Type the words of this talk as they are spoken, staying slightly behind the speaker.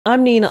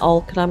I'm Nina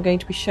Aoulik, and I'm going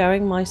to be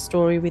sharing my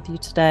story with you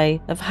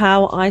today of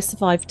how I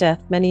survived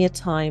death many a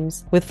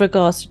times with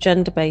regards to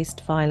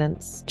gender-based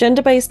violence.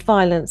 Gender-based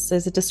violence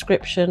is a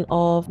description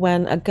of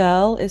when a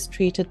girl is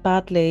treated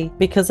badly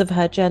because of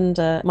her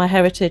gender. My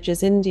heritage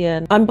is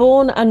Indian. I'm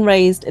born and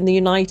raised in the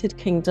United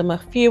Kingdom, a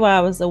few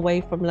hours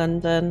away from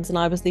London, and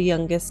I was the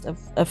youngest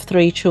of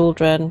three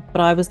children,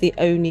 but I was the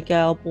only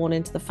girl born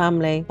into the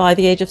family. By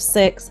the age of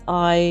 6,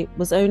 I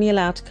was only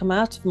allowed to come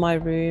out of my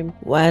room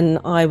when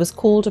I was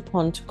called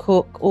upon to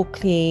cook or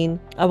clean.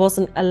 I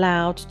wasn't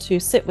allowed to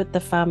sit with the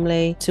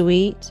family to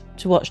eat,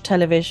 to watch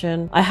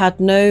television. I had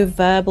no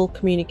verbal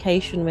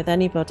communication with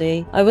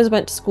anybody. I always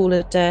went to school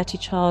a dirty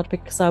child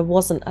because I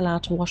wasn't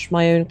allowed to wash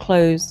my own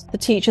clothes. The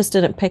teachers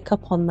didn't pick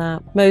up on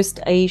that. Most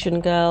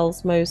Asian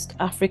girls, most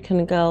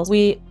African girls,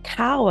 we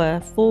cower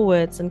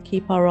forwards and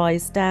keep our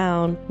eyes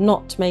down,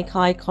 not to make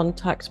eye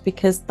contact,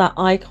 because that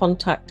eye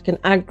contact can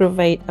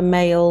aggravate a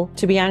male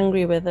to be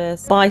angry with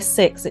us. By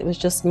 6, it was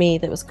just me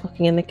that was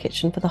cooking in the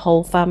kitchen for the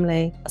whole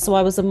family. So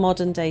I was a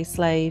modern day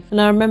slave.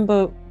 And I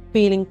remember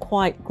feeling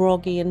quite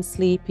groggy and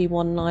sleepy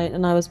one night,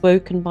 and I was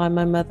woken by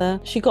my mother.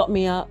 She got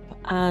me up,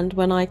 and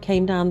when I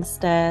came down the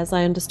stairs,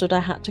 I understood I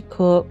had to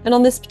cook. And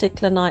on this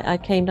particular night, I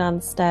came down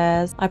the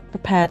stairs, I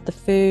prepared the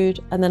food,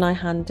 and then I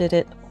handed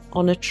it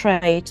on a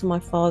tray to my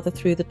father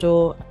through the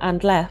door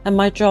and left. And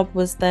my job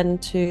was then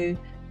to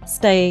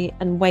stay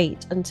and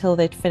wait until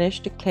they'd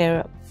finished to clear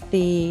up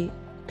the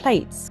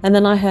plates. And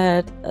then I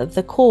heard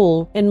the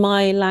call. In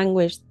my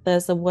language,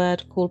 there's a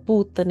word called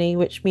brutality,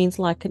 which means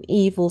like an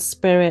evil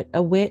spirit,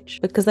 a witch,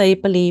 because they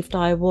believed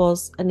I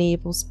was an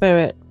evil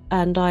spirit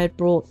and I had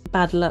brought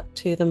bad luck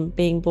to them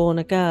being born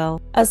a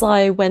girl. As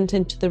I went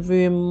into the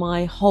room,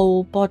 my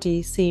whole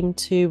body seemed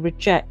to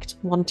reject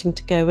wanting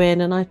to go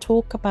in, and I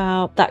talk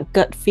about that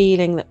gut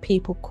feeling that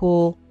people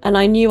call, and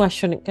I knew I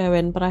shouldn't go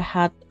in, but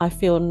I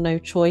feel no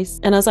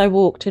choice. And as I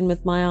walked in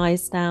with my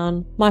eyes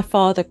down, my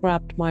father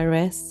grabbed my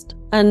wrist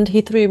and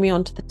he threw me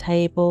onto the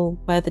table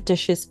where the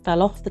dishes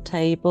fell off the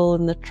table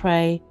and the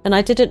tray. And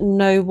I didn't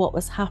know what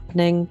was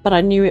happening, but I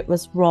knew it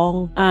was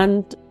wrong.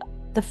 And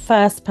the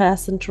first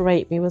person to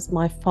rape me was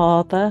my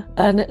father.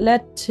 And it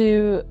led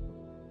to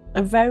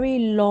a very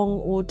long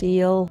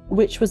ordeal,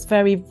 which was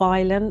very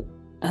violent.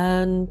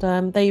 And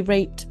they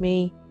raped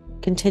me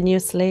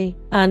continuously.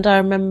 And I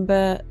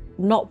remember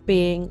not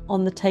being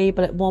on the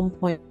table at one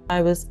point.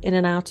 I was in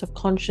and out of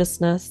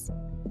consciousness.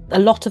 A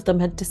lot of them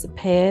had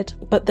disappeared,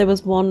 but there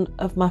was one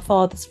of my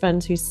father's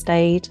friends who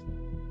stayed,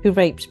 who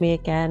raped me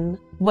again.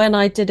 When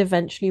I did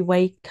eventually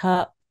wake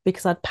up,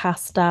 because I'd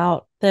passed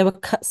out, there were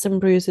cuts and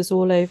bruises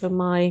all over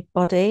my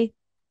body.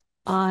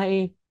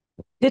 I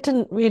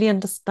didn't really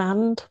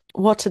understand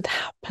what had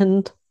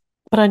happened,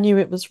 but I knew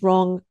it was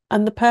wrong.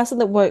 And the person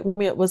that woke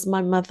me up was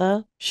my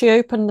mother. She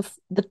opened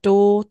the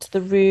door to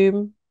the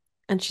room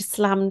and she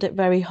slammed it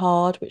very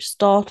hard, which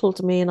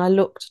startled me. And I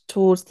looked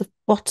towards the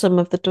bottom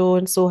of the door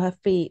and saw her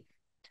feet.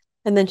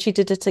 And then she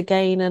did it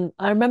again. And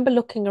I remember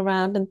looking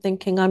around and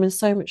thinking, I'm in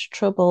so much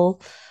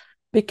trouble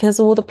because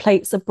all the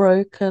plates are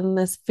broken.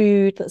 There's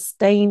food that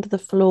stained the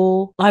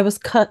floor. I was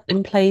cut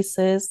in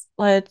places.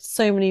 I had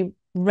so many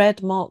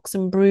red marks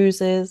and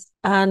bruises.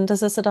 And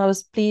as I said, I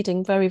was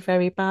bleeding very,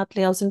 very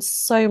badly. I was in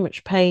so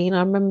much pain. I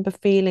remember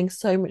feeling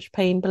so much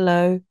pain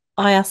below.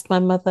 I asked my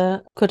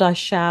mother, could I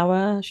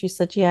shower? She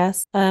said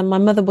yes. My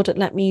mother wouldn't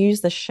let me use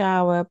the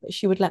shower, but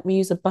she would let me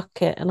use a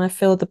bucket, and I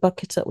filled the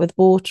bucket up with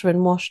water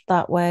and washed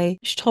that way.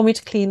 She told me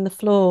to clean the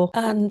floor,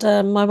 and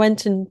I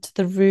went into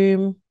the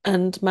room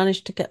and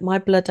managed to get my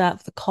blood out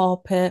of the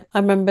carpet. I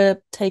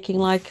remember taking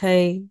like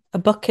a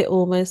bucket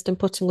almost and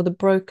putting all the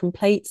broken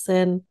plates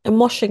in and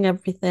washing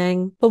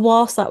everything. But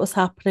whilst that was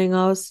happening,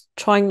 I was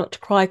trying not to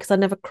cry because I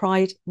never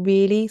cried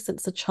really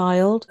since a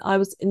child. I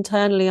was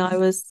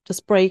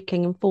just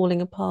breaking and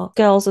falling apart.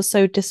 Girls are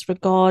so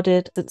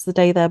disregarded since the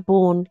day they're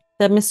born.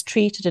 They're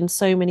mistreated in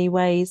so many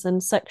ways,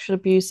 and sexual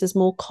abuse is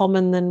more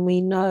common than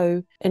we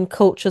know in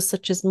cultures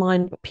such as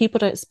mine, but people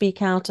don't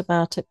speak out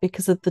about it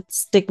because of the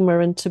stigma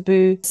and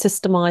taboo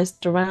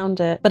systemized around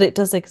it, but it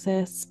does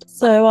exist.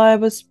 So I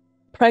was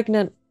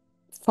pregnant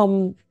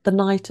from the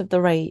night of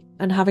the rape,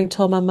 and having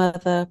told my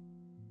mother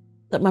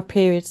that my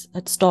periods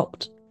had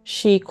stopped,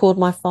 she called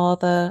my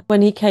father.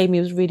 When he came, he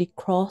was really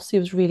cross, he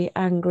was really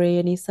angry,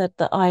 and he said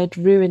that I had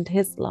ruined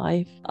his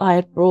life. I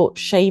had brought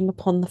shame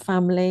upon the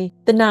family,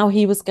 that now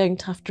he was going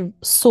to have to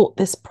sort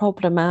this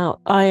problem out.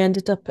 I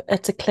ended up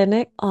at a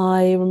clinic.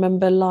 I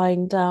remember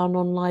lying down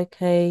on like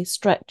a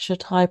stretcher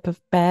type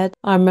of bed.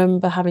 I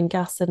remember having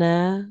gas and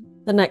air.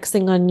 The next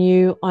thing I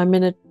knew, I'm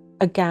in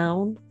a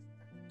gown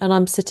and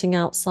I'm sitting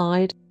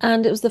outside.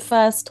 And it was the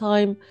first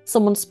time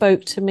someone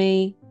spoke to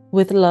me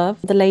with love.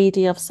 The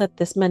lady, I've said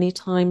this many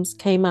times,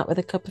 came out with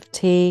a cup of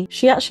tea.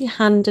 She actually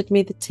handed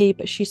me the tea,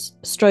 but she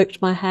stroked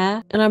my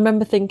hair. And I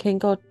remember thinking,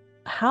 God,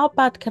 how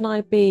bad can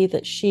I be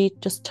that she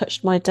just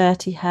touched my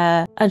dirty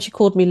hair and she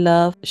called me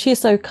love? She's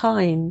so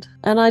kind.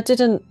 And I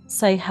didn't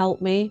say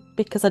help me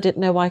because I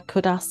didn't know I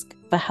could ask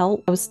for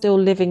help. I was still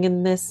living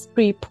in this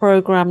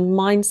pre-programmed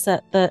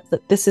mindset that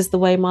this is the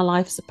way my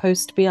life's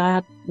supposed to be. I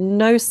had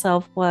no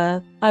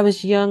self-worth. I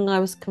was young, I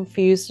was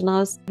confused, and I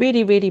was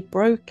really, really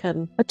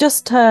broken. I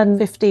just turned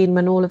 15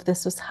 when all of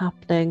this was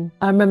happening.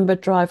 I remember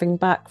driving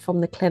back from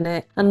the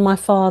clinic, and my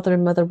father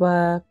and mother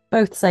were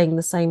both saying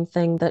the same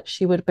thing, that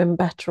she would have been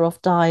better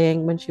off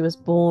dying when she was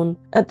born.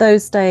 At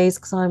those days,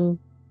 because I'm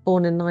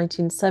born in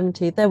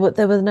 1970, there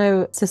were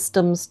no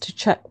systems to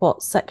check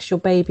what sex your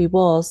baby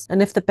was.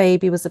 And if the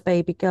baby was a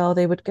baby girl,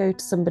 they would go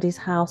to somebody's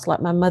house, like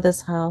my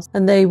mother's house,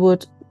 and they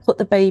would put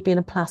the baby in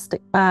a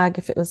plastic bag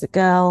if it was a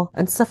girl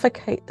and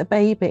suffocate the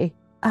baby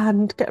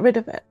and get rid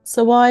of it.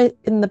 So I,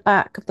 in the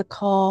back of the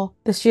car,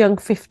 this young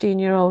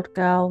 15-year-old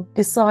girl,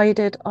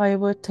 decided I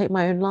would take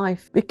my own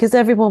life because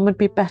everyone would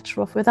be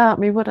better off without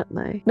me, wouldn't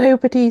they?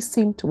 Nobody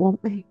seemed to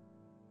want me,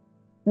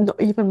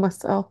 not even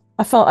myself.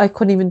 I felt I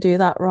couldn't even do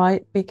that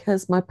right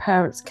because my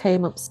parents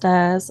came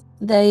upstairs.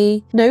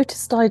 They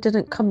noticed I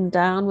didn't come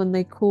down when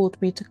they called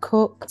me to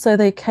cook. So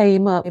they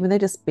came up and they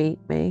just beat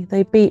me.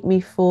 They beat me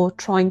for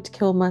trying to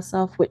kill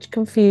myself, which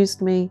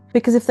confused me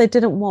because if they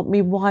didn't want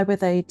me, why were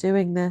they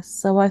doing this?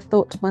 So I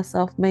thought to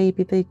myself,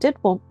 maybe they did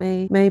want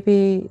me.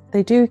 Maybe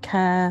they do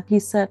care. He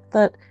said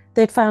that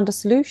they'd found a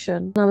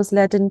solution. I was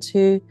led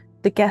into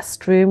the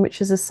guest room, which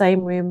is the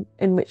same room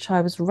in which I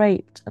was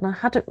raped, and I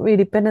hadn't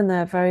really been in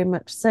there very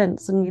much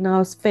since, and I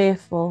was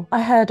fearful.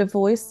 I heard a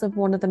voice of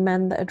one of the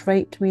men that had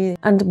raped me,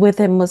 and with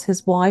him was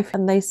his wife,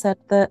 and they said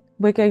that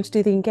we're going to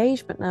do the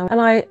engagement now,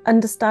 and I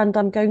understand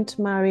I'm going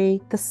to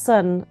marry the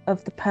son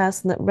of the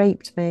person that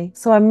raped me.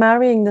 So I'm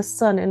marrying the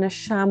son in a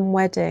sham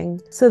wedding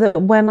so that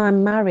when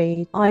I'm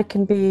married I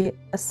can be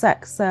a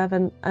sex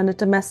servant and a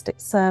domestic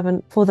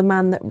servant for the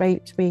man that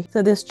raped me.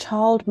 So this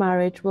child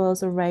marriage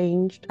was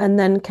arranged, and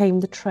then came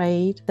the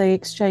trade. They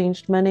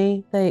exchanged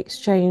money, they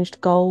exchanged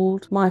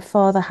gold. My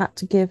father had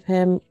to give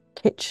him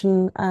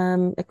kitchen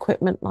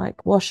equipment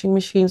like washing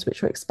machines,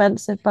 which were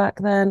expensive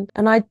back then,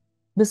 and I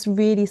was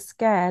really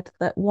scared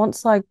that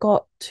once I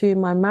got to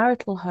my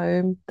marital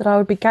home that I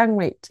would be gang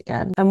raped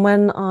again. And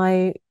when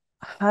I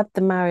had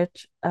the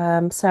marriage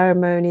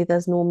ceremony,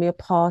 there's normally a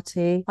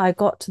party. I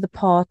got to the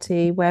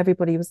party where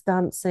everybody was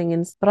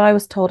dancing, but I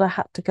was told I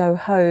had to go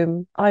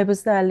home. I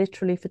was there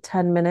literally for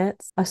 10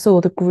 minutes. I saw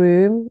the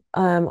groom.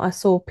 I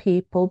saw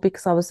people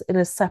because I was in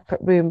a separate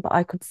room, but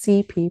I could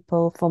see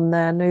people from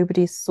there.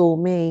 Nobody saw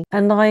me.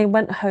 And I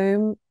went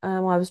home.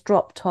 I was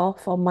dropped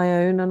off on my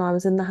own, and I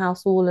was in the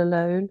house all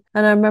alone.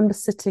 And I remember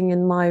sitting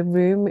in my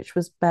room, which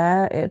was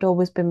bare. It had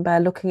always been bare,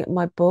 looking at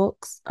my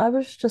books. I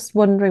was just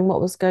wondering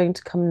what was going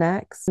to come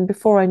next. And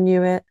before I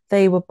knew it,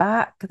 they were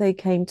back. They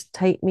came to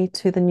take me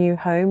to the new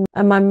home.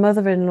 And my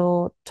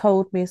mother-in-law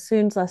told me as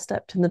soon as I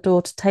stepped in the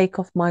door to take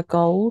off my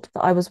gold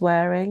that I was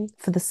wearing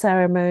for the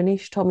ceremony.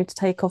 She told me to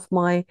take off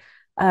my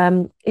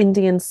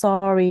Indian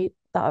sari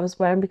that I was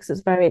wearing because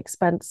it's very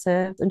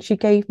expensive. And she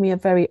gave me a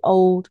very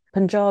old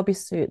Punjabi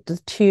suit, the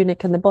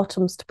tunic and the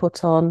bottoms to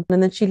put on.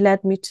 And then she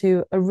led me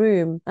to a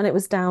room, and it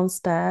was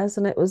downstairs,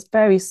 and it was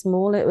very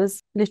small. It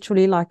was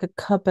literally like a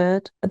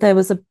cupboard. There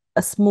was a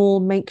small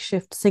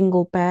makeshift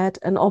single bed,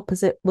 and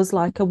opposite was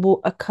like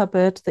a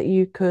cupboard that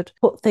you could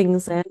put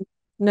things in.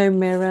 No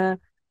mirror,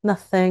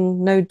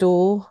 nothing, no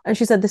door. And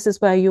she said, this is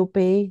where you'll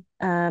be.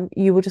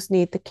 You will just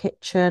need the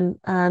kitchen,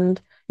 and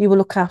you will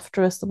look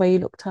after us the way you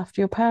looked after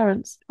your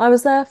parents. I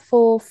was there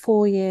for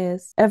 4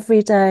 years.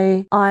 Every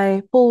day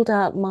I pulled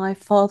out my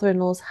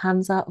father-in-law's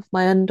hands out of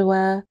my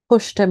underwear,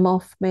 pushed him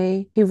off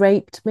me. He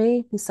raped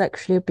me. He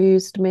sexually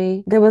abused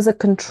me. There was a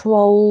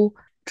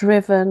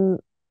control-driven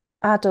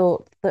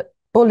adult that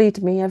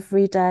bullied me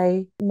every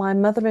day. My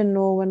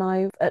mother-in-law, when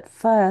I at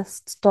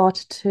first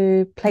started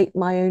to plate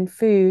my own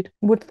food,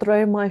 would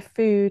throw my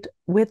food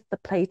with the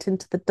plate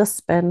into the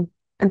dustbin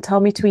and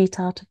tell me to eat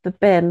out of the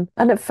bin.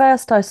 And at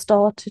first I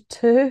started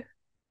to,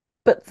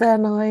 but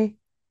then I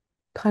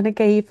kind of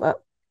gave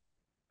up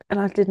and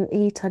I didn't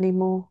eat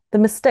anymore. The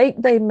mistake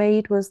they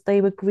made was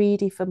they were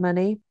greedy for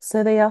money.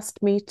 So they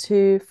asked me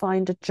to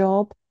find a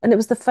job. And it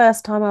was the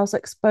first time I was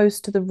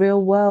exposed to the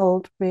real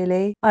world,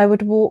 really. I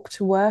would walk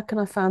to work and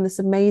I found this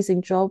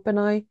amazing job, and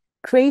I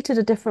created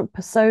a different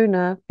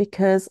persona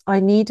because I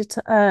needed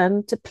to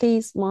earn to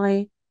please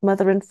my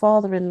mother and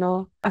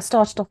father-in-law. I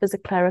started off as a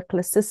clerical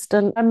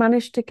assistant. I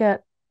managed to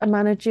get a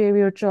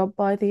managerial job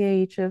by the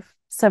age of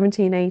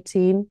 17,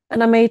 18.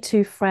 And I made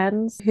 2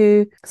 friends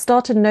who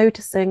started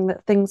noticing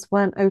that things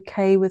weren't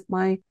okay with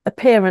my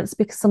appearance,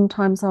 because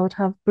sometimes I would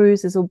have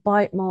bruises or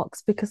bite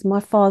marks because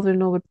my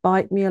father-in-law would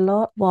bite me a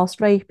lot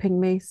whilst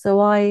raping me. So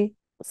I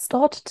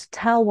started to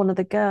tell one of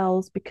the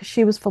girls, because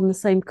she was from the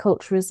same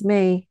culture as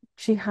me.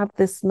 She had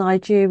this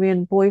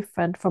Nigerian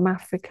boyfriend from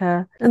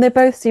Africa, and they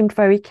both seemed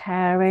very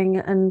caring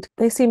and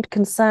they seemed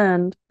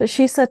concerned. But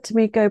she said to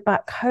me, go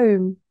back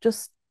home,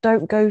 just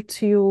don't go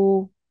to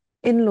your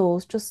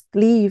in-laws, just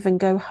leave and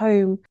go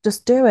home.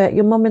 Just do it.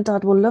 Your mum and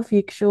dad will love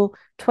you because you're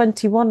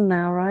 21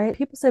 now, right?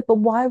 People say, but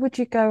why would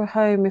you go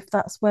home if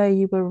that's where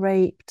you were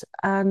raped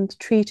and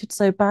treated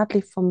so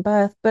badly from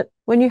birth? But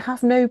when you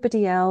have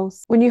nobody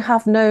else, when you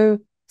have no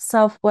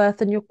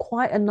self-worth and you're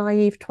quite a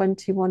naive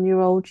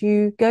 21-year-old,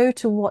 you go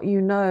to what you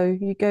know,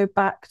 you go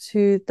back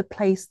to the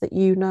place that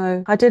you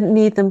know. I didn't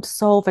need them to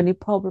solve any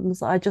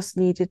problems. I just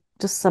needed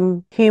just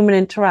some human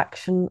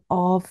interaction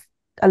of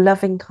a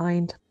loving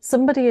kind.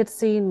 Somebody had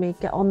seen me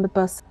get on the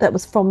bus that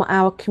was from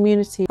our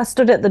community. I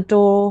stood at the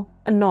door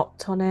and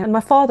knocked on it, and my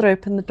father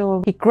opened the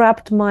door. He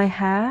grabbed my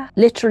hair,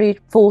 literally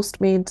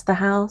forced me into the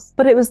house.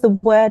 But it was the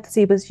words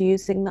he was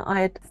using that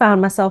I had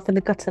found myself in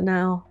the gutter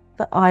now,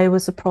 that I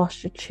was a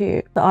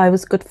prostitute, that I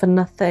was good for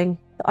nothing,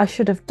 that I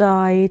should have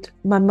died.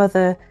 My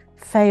mother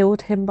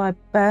failed him by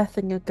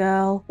birthing a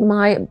girl.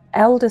 My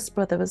eldest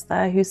brother was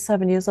there, who's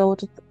 7 years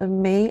older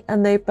than me,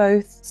 and they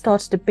both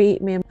started to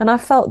beat me. And I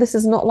felt this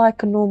is not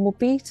like a normal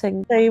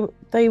beating.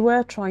 They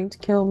were trying to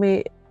kill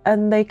me,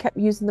 and they kept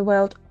using the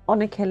word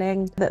honor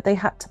killing, that they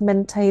had to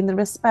maintain the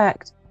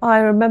respect. I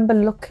remember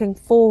looking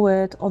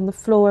forward on the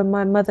floor, and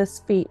my mother's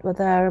feet were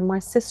there, and my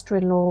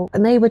sister-in-law,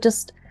 and they were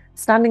just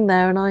standing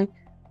there, and I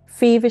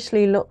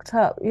feverishly looked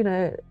up, you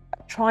know,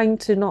 trying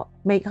to not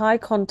make eye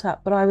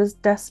contact, but I was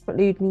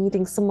desperately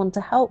needing someone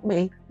to help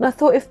me. And I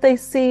thought if they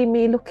see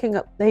me looking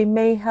up, they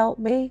may help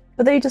me.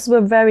 But they just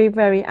were very,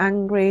 very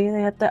angry.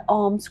 They had their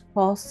arms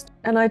crossed.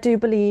 And I do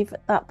believe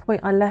at that point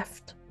I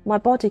left my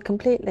body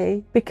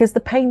completely because the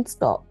pain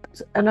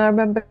stopped. And I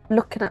remember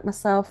looking at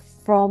myself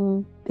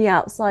from the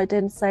outside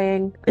in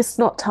saying, it's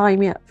not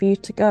time yet for you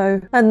to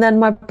go. And then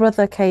my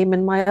brother came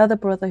in, my other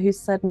brother, who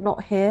said,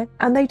 not here.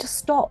 And they just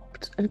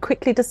stopped and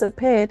quickly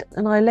disappeared.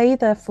 And I lay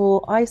there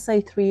for, I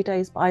say 3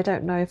 days, but I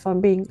don't know if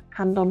I'm being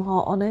hand on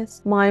heart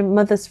honest. My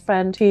mother's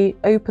friend, she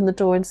opened the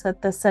door and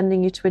said, they're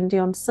sending you to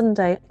India on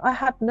Sunday. I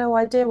had no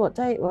idea what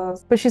day it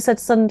was, but she said,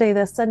 Sunday,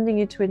 they're sending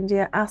you to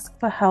India, ask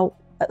for help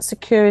at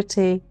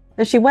security.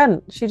 And she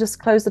went, she just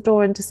closed the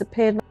door and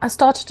disappeared. I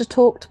started to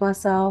talk to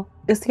myself.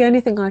 It's the only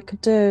thing I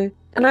could do.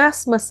 And I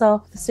asked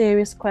myself the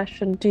serious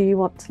question, do you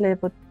want to live,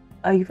 or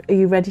are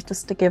you ready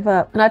just to give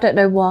up? And I don't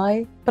know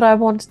why, but I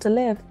wanted to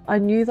live. I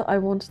knew that I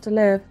wanted to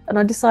live, and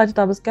I decided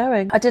I was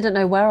going. I didn't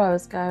know where I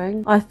was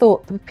going. I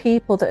thought the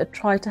people that had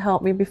tried to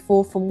help me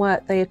before from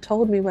work, they had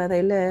told me where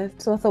they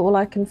lived. So I thought, well,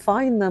 I can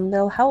find them.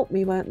 They'll help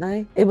me, won't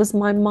they? It was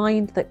my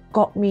mind that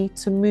got me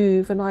to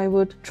move, and I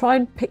would try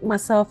and pick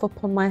myself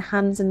up on my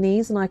hands and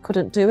knees, and I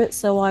couldn't do it.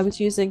 So I was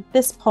using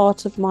this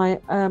part of my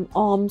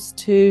arms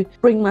to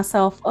bring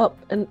myself up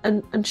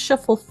and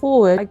shuffle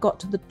forward. I got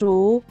to the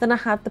door. Then I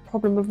had the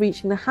problem of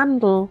reaching the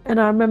handle,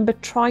 and I remember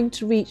trying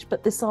to reach,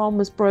 but this arm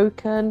was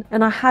broken,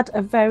 and I had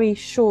a very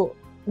short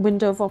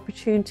window of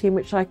opportunity in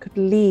which I could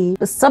leave.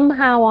 But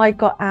somehow I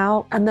got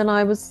out, and then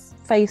I was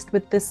faced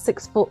with this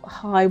 6-foot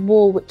high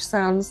wall, which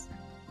sounds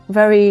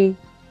very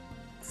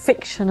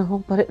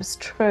fictional, but it was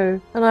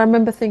true. And I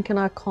remember thinking,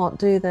 I can't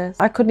do this.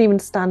 I couldn't even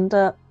stand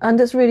up. And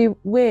it's really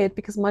weird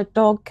because my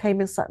dog came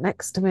and sat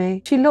next to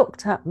me. She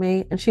looked at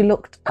me and she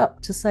looked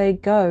up to say,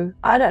 go.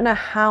 I don't know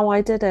how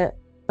I did it,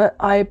 but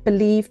I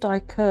believed I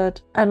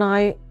could. And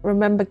I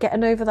remember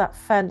getting over that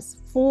fence,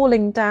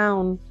 falling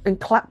down and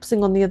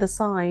collapsing on the other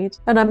side.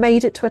 And I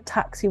made it to a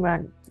taxi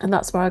rank. And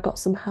that's where I got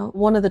some help.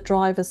 One of the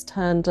drivers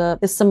turned up,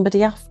 is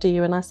somebody after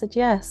you? And I said,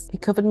 yes. He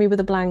covered me with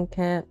a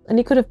blanket, and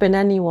he could have been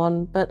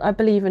anyone, but I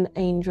believe in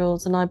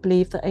angels, and I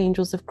believe that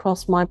angels have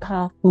crossed my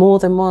path more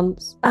than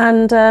once.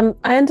 And I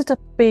ended up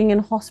being in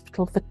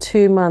hospital for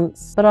 2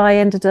 months, but I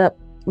ended up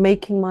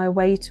making my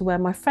way to where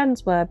my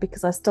friends were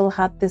because I still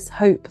had this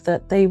hope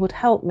that they would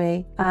help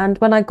me. And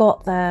when I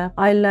got there,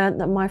 I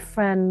learned that my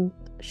friend,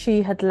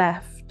 she had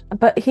left.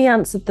 But he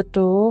answered the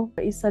door.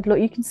 He said, look,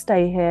 you can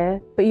stay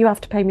here, but you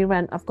have to pay me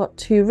rent. I've got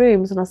 2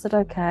 rooms. And I said,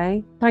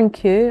 okay,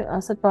 thank you.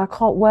 I said, but I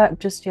can't work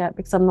just yet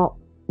because I'm not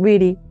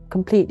really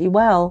completely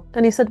well.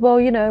 And he said,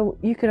 well, you know,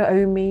 you could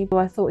owe me.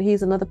 I thought,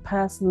 he's another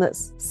person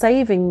that's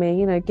saving me,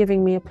 you know,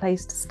 giving me a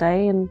place to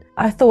stay. And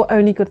I thought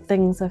only good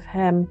things of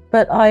him.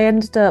 But I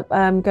ended up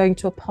going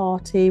to a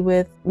party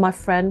with my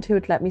friend who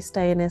would let me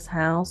stay in his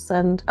house.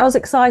 And I was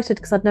excited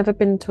because I'd never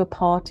been to a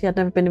party. I'd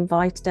never been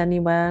invited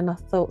anywhere. And I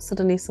thought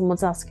suddenly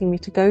someone's asking me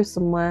to go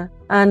somewhere.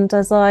 And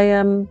as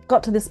I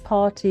got to this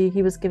party,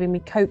 he was giving me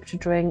Coke to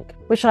drink,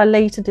 which I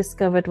later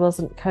discovered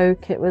wasn't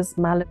Coke, it was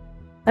Malibu.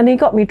 And he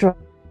got me drunk.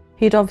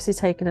 He'd obviously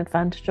taken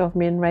advantage of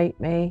me and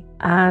raped me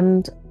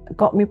and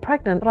got me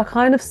pregnant. But I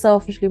kind of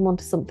selfishly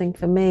wanted something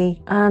for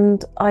me.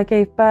 And I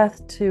gave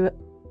birth to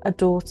a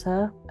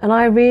daughter. And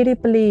I really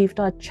believed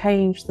I'd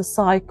changed the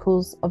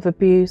cycles of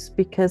abuse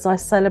because I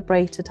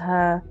celebrated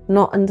her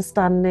not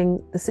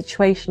understanding the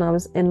situation I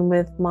was in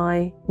with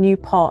my new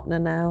partner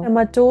now. And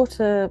my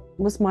daughter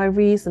was my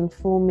reason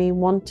for me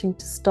wanting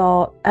to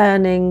start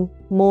earning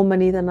more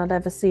money than I'd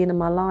ever seen in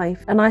my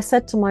life. And I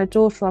said to my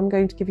daughter, I'm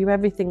going to give you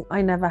everything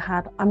I never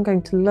had. I'm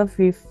going to love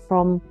you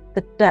from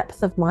the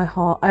depth of my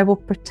heart. I will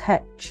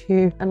protect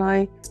you. And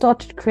I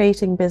started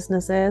creating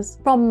businesses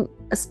from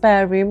a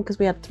spare room because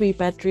we had 3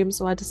 bedrooms,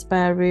 so I had a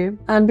spare room.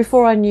 And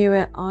before I knew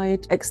it,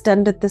 I'd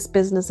extended this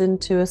business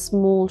into a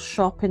small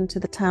shop into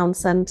the town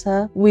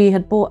centre. We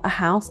had bought a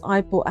house.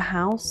 I bought a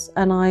house,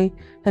 and I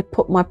had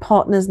put my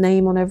partner's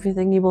name on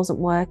everything. He wasn't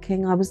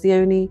working. I was the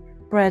only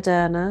bread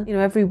earner. You know,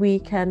 every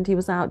weekend he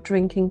was out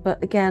drinking,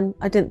 but again,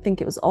 I didn't think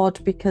it was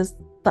odd because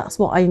that's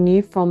what I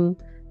knew from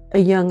a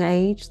young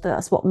age,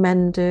 that's what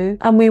men do.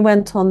 And we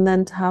went on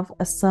then to have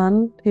a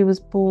son who was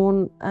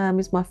born.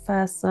 He's my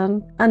first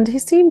son, and he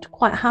seemed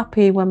quite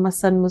happy when my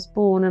son was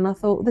born, and I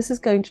thought, this is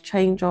going to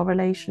change our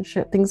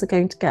relationship, things are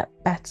going to get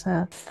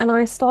better. And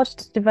I started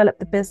to develop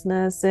the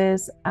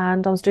businesses,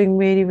 and I was doing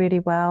really, really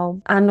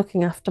well and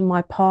looking after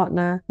my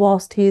partner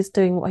whilst he's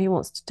doing what he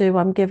wants to do.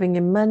 I'm giving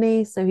him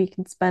money so he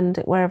can spend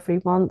it wherever he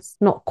wants,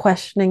 not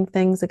questioning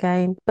things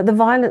again. But the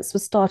violence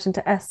was starting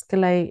to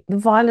escalate. The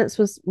violence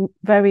was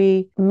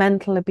very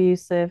mental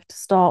abusive to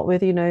start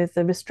with, you know,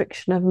 the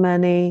restriction of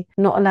money,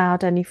 not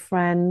allowed any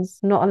friends,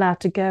 not allowed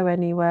to go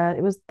anywhere.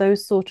 It was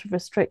those sort of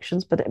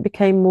restrictions, but it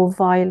became more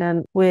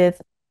violent with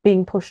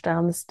being pushed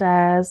down the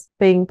stairs,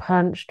 being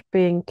punched,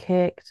 being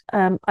kicked.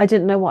 I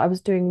didn't know what I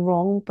was doing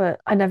wrong, but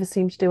I never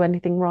seemed to do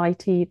anything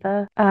right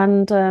either.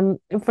 And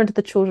in front of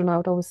the children, I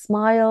would always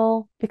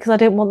smile because I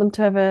didn't want them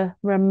to ever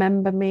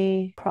remember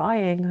me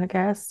crying, I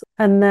guess.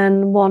 And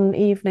then one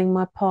evening,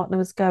 my partner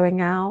was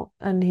going out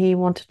and he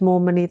wanted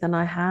more money than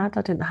I had.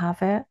 I didn't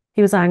have it.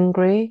 He was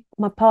angry.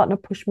 My partner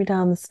pushed me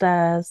down the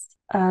stairs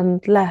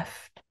and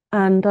left.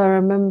 And I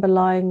remember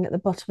lying at the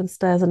bottom of the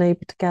stairs,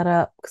 unable to get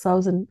up because I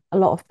was in a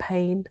lot of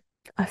pain.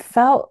 I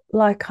felt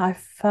like I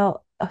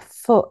felt a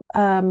foot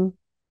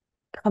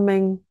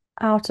coming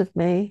out of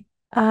me.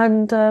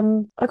 And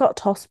I got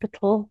to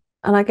hospital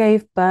and I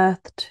gave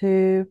birth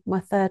to my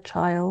third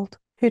child,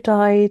 who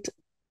died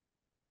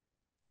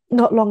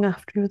not long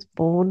after he was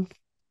born,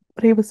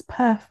 but he was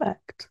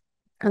perfect.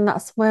 And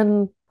that's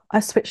when I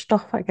switched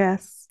off, I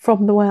guess,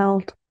 from the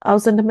world. I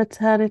was in a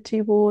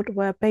maternity ward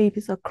where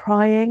babies are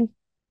crying.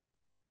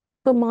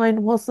 But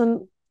mine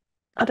wasn't.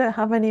 I don't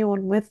have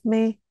anyone with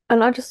me.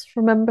 And I just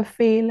remember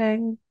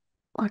feeling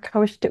like I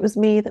wished it was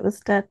me that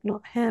was dead,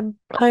 not him.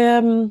 I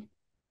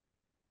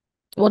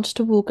wanted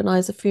to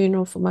organise a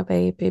funeral for my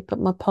baby, but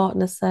my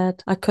partner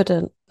said I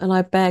couldn't. And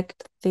I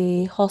begged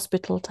the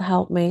hospital to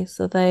help me.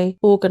 So they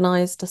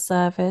organised a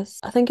service.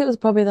 I think it was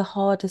probably the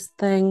hardest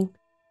thing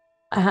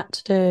I had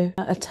to do,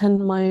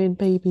 attend my own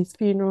baby's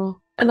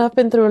funeral. And I've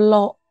been through a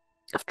lot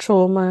of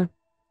trauma,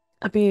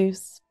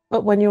 abuse.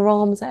 But when your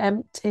arms are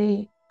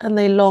empty and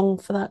they long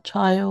for that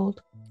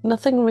child,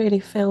 nothing really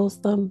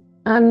fills them.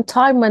 And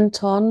time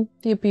went on,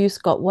 the abuse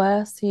got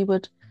worse. He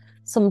would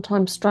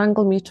sometimes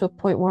strangle me to a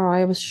point where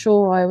I was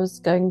sure I was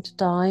going to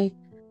die.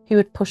 He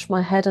would push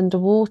my head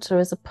underwater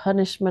as a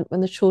punishment when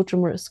the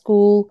children were at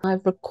school. I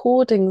have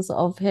recordings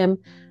of him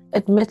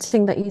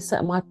admitting that he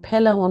set my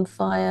pillow on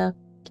fire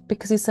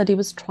because he said he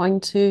was trying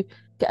to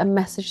get a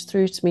message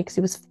through to me because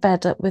he was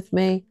fed up with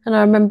me. And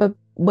I remember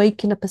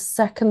waking up a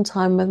second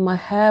time with my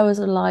hair was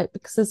alight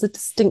because there's a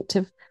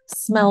distinctive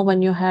smell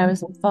when your hair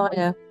is on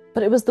fire.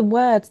 But it was the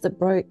words that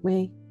broke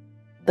me,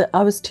 that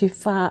I was too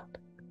fat,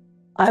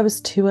 I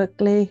was too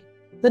ugly,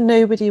 that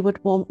nobody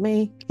would want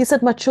me. He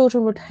said my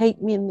children would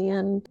hate me in the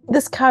end.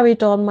 This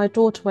carried on. My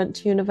daughter went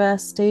to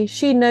university.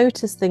 She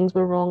noticed things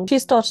were wrong. She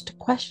started to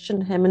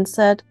question him and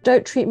said,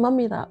 don't treat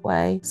mummy that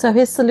way. So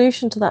his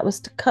solution to that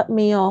was to cut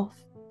me off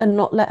and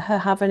not let her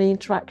have any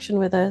interaction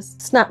with us.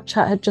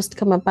 Snapchat had just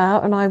come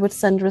about and I would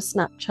send her a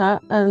Snapchat,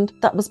 and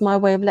that was my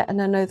way of letting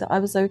her know that I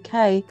was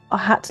okay. I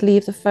had to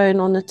leave the phone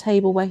on a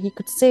table where he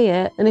could see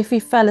it, and if he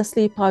fell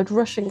asleep, I'd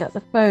rush and get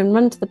the phone,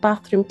 run to the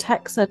bathroom,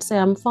 text her to say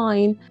I'm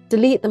fine,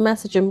 delete the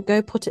message and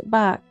go put it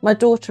back. My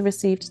daughter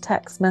received a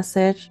text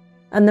message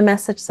and the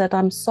message said,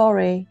 I'm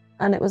sorry.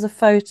 And it was a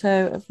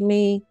photo of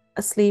me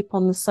asleep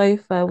on the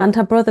sofa, and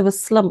her brother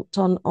was slumped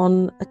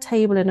on a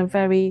table in a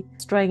very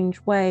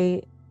strange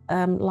way,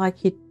 like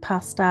he'd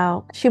passed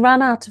out. She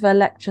ran out of her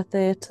lecture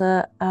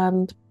theatre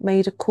and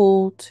made a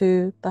call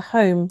to the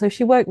home. So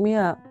she woke me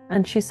up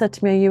and she said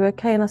to me, are you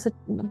okay? And I said,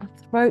 my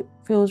throat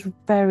feels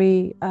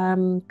very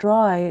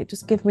dry.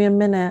 Just give me a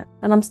minute.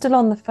 And I'm still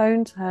on the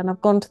phone to her, and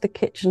I've gone to the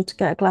kitchen to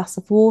get a glass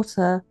of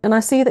water. And I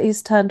see that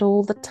he's turned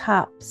all the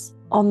taps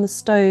on the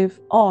stove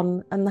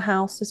on and the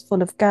house is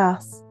full of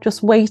gas,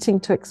 just waiting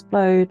to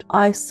explode.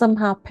 I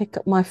somehow pick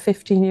up my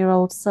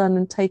 15-year-old son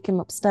and take him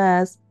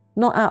upstairs,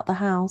 not out the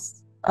house,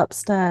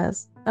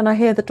 upstairs. And I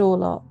hear the door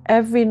lock.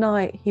 Every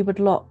night he would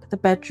lock the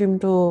bedroom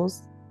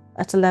doors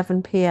at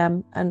 11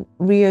 p.m. and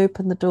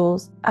reopen the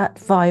doors at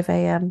 5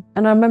 a.m.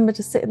 And I remember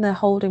just sitting there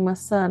holding my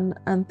son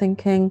and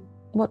thinking,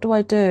 what do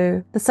I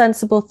do? The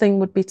sensible thing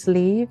would be to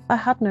leave. I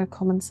had no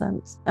common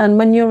sense. And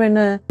when you're in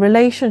a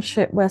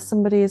relationship where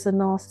somebody is a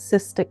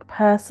narcissistic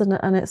person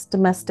and it's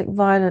domestic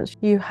violence,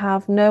 you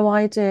have no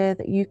idea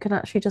that you can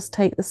actually just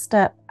take the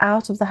step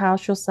out of the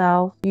house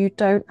yourself. You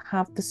don't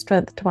have the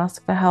strength to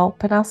ask for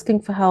help. And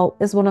asking for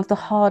help is one of the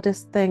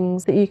hardest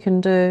things that you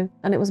can do.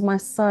 And it was my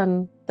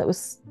son that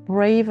was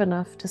brave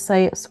enough to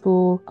say at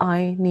school,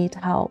 I need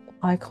help.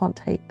 I can't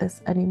take this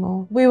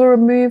anymore. We were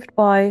removed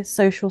by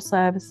social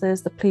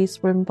services. The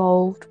police were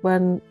involved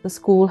when the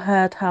school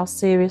heard how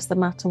serious the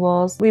matter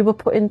was. We were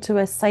put into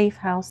a safe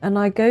house, and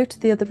I go to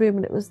the other room,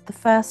 and it was the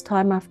first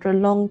time after a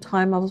long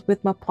time. I was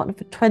with my partner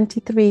for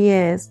 23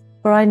 years.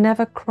 but I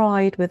never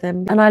cried with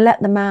him. And I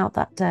let them out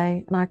that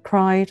day, and I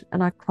cried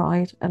and I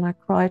cried and I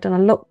cried, and I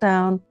looked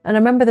down, and I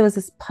remember there was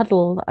this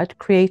puddle that I'd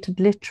created,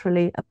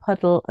 literally a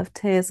puddle of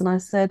tears, and I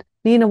said,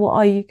 Nina, what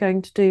are you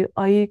going to do?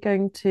 Are you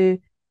going to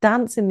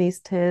dance in these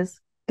tears?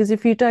 Because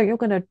if you don't, you're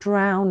going to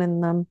drown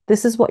in them.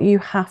 This is what you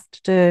have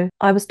to do.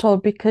 I was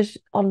told, because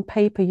on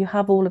paper you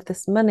have all of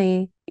this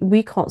money,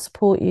 we can't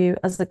support you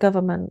as the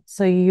government,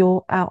 so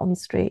you're out on the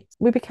streets.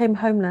 We became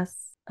homeless.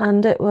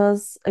 And it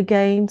was,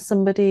 again,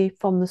 somebody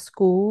from the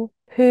school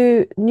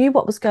who knew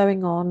what was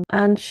going on,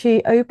 and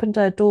she opened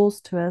her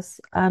doors to us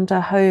and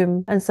her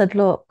home and said,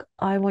 look,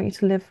 I want you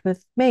to live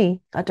with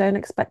me. I don't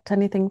expect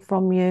anything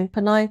from you.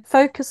 And I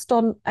focused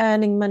on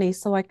earning money.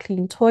 So I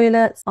cleaned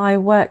toilets. I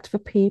worked for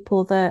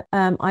people that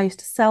I used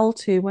to sell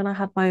to when I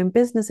had my own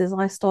businesses.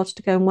 I started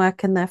to go and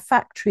work in their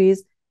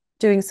factories,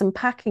 doing some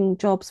packing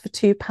jobs for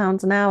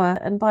 £2 an hour.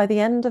 And by the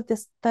end of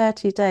this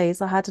 30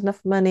 days, I had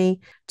enough money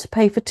to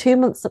pay for 2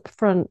 months up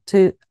front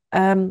to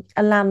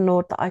a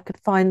landlord that I could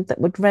find that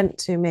would rent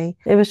to me.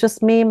 It was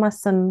just me and my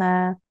son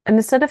there. And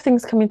instead of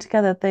things coming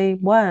together, they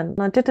weren't.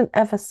 And I didn't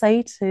ever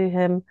say to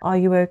him, are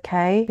you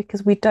okay?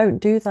 Because we don't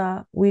do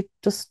that. We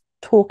just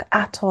talk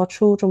at our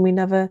children. We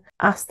never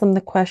ask them the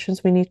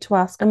questions we need to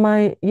ask. And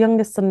my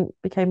youngest son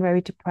became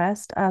very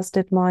depressed, as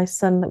did my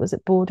son that was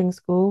at boarding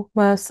school.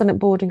 My son at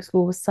boarding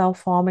school was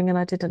self-harming and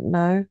I didn't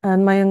know.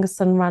 And my youngest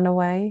son ran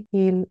away.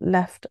 He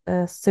left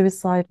a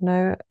suicide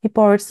note. He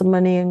borrowed some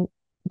money and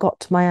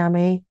got to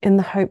Miami in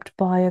the hope to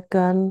buy a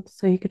gun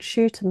so he could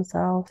shoot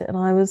himself. And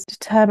I was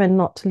determined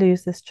not to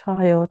lose this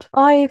child.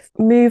 I've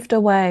moved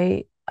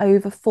away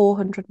over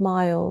 400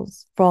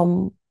 miles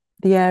from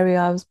the area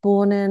I was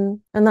born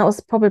in, and that was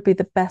probably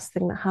the best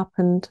thing that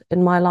happened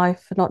in my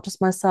life, for not just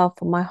myself,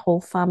 but my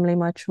whole family,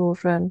 my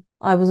children.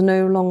 I was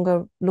no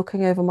longer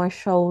looking over my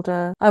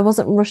shoulder. I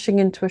wasn't rushing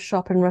into a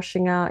shop and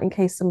rushing out in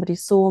case somebody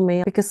saw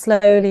me, because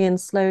slowly and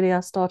slowly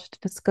I started to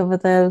discover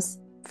there was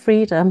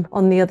freedom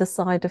on the other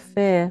side of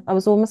fear. I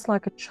was almost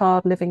like a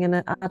child living in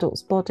an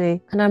adult's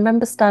body. And I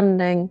remember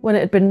standing when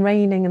it had been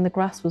raining and the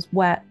grass was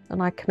wet,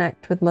 and I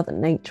connect with Mother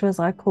Nature, as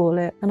I call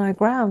it, and I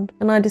ground.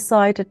 And I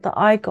decided that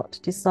I got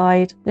to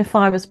decide if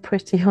I was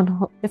pretty or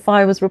not, if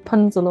I was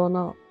Rapunzel or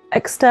not.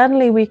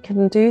 Externally, we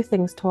can do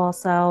things to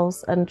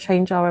ourselves and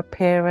change our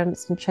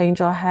appearance and change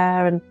our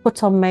hair and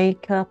put on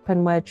makeup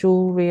and wear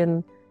jewelry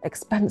and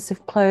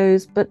expensive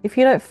clothes, but if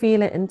you don't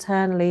feel it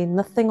internally,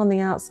 nothing on the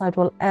outside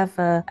will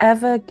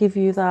ever give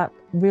you that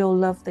real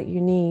love that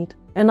you need.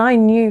 And I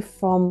knew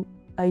from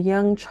a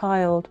young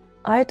child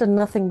I had done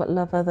nothing but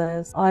love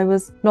others. I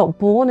was not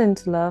born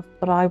into love,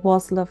 but I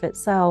was love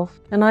itself.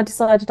 And I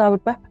decided I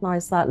would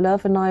weaponize that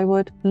love, and I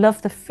would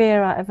love the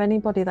fear out of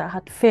anybody that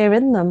had fear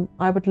in them.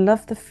 I would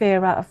love the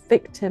fear out of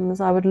victims.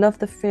 I would love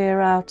the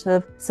fear out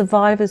of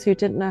survivors who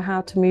didn't know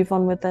how to move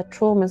on with their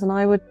traumas. And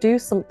I would do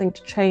something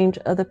to change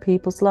other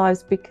people's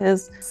lives,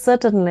 because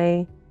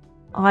suddenly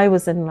I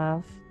was in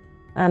love,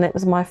 and it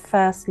was my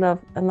first love.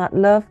 And that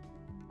love,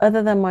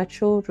 other than my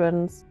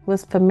children's,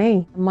 was for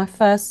me. My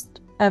first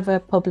ever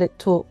public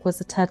talk was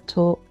a TED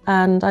talk,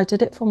 and I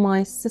did it for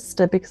my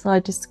sister because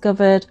I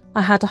discovered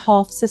I had a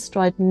half sister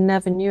I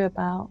never knew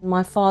about.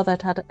 My father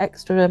had an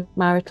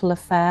extramarital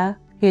affair.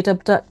 He had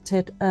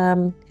abducted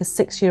his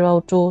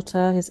 6-year-old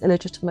daughter, his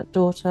illegitimate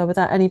daughter,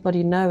 without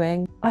anybody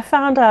knowing. I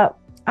found out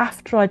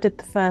after I did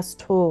the first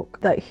talk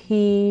that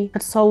he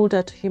had sold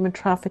her to human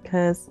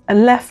traffickers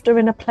and left her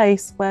in a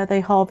place where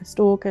they harvest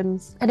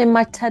organs. And in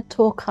my TED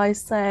talk I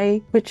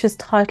say, which is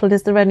titled,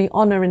 "Is there any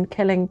honour in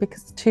killing?"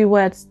 because the two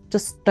words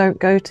just don't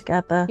go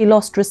together. He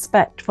lost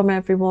respect from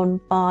everyone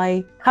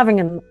by having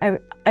an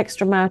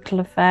extramarital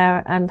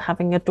affair and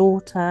having a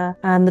daughter,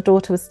 and the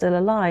daughter was still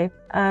alive.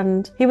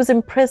 And he was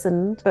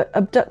imprisoned, but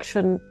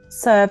abduction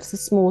serves a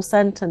small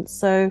sentence.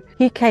 So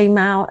he came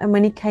out, and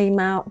when he came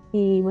out,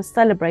 he was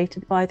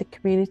celebrated by the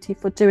community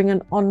for doing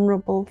an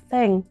honourable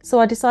thing. So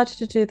I decided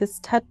to do this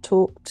TED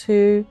talk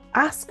to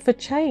ask for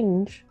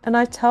change. And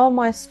I tell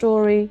my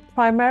story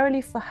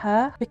primarily for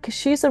her, because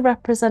she's a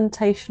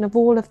representation of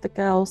all of the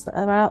girls that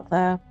are out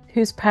there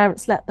whose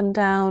parents let them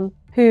down,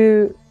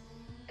 who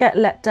get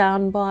let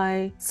down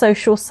by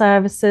social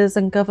services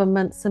and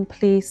governments and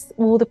police,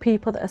 all the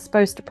people that are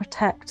supposed to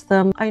protect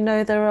them. I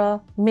know there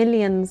are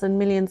millions and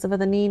millions of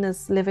other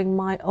Ninas living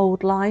my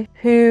old life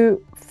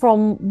who,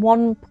 from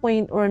one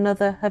point or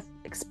another, have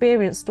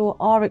experienced or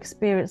are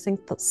experiencing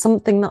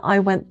something that I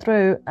went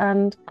through.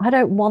 And I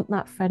don't want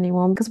that for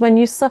anyone, because when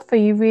you suffer,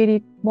 you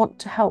really want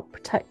to help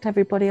protect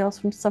everybody else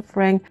from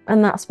suffering.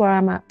 And that's where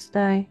I'm at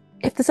today.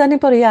 If there's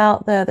anybody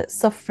out there that's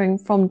suffering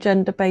from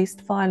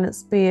gender-based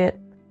violence, be it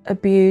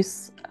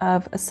abuse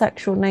of a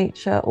sexual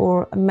nature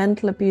or a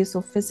mental abuse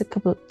or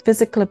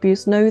physical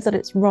abuse, know that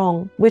it's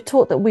wrong. We're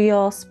taught that we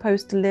are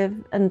supposed to live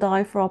and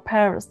die for our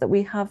parents, that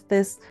we have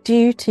this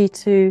duty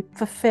to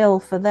fulfill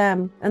for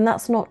them, and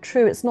that's not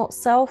true. It's not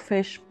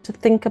selfish to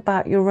think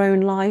about your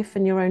own life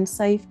and your own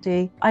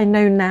safety. I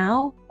know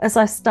now as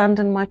I stand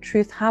in my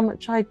truth, how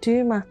much I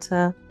do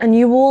matter. And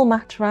you all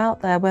matter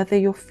out there, whether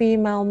you're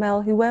female,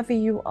 male, whoever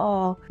you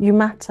are, you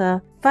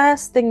matter.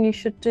 First thing you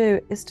should do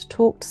is to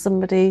talk to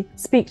somebody,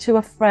 speak to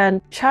a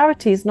friend.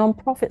 Charities,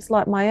 non-profits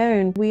like my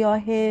own, we are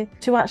here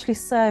to actually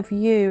serve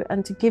you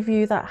and to give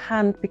you that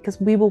hand, because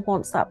we were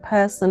once that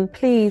person.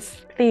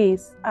 Please,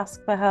 please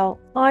ask for help.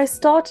 I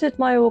started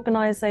my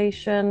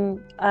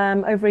organisation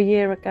over a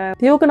year ago.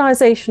 The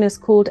organisation is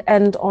called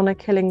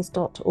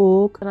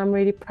endhonourkillings.org, and I'm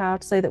really proud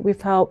to say that we've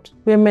helped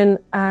women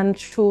and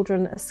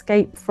children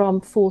escape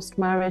from forced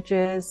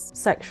marriages,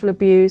 sexual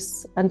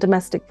abuse and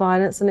domestic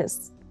violence, and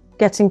it's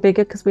getting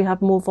bigger because we have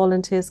more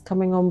volunteers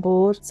coming on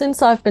board.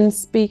 Since I've been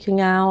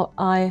speaking out,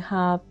 I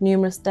have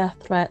numerous death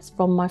threats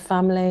from my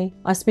family.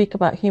 I speak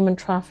about human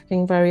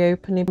trafficking very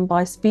openly.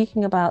 By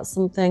speaking about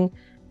something,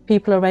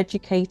 people are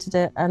educated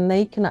it and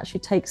they can actually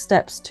take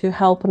steps to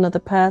help another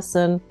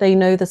person. They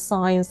know the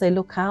signs, they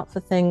look out for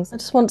things. I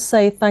just want to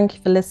say thank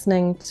you for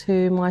listening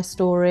to my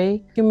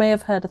story. You may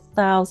have heard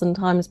 1,000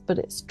 times, but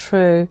it's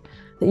true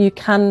that you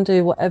can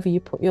do whatever you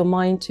put your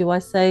mind to. I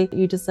say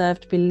you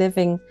deserve to be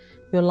living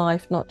your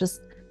life, not just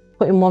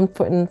putting one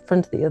foot in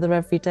front of the other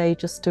every day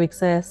just to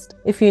exist.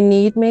 If you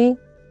need me,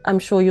 I'm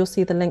sure you'll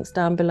see the links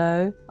down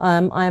below.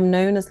 I am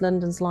known as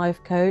London's life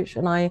coach,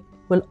 and I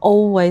will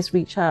always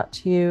reach out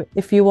to you.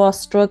 If you are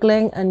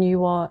struggling and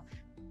you are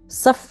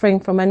suffering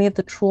from any of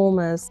the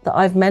traumas that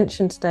I've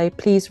mentioned today,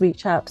 please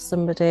reach out to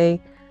somebody.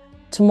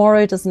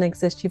 Tomorrow doesn't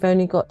exist. You've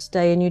only got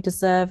today, and you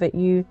deserve it.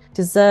 You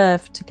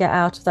deserve to get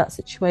out of that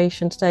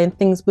situation today, and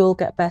things will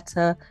get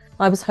better.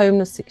 I was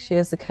homeless 6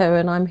 years ago,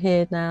 and I'm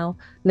here now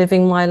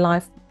living my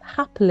life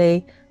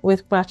happily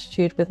with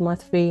gratitude with my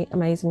 3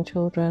 amazing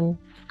children.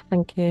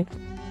 Thank you.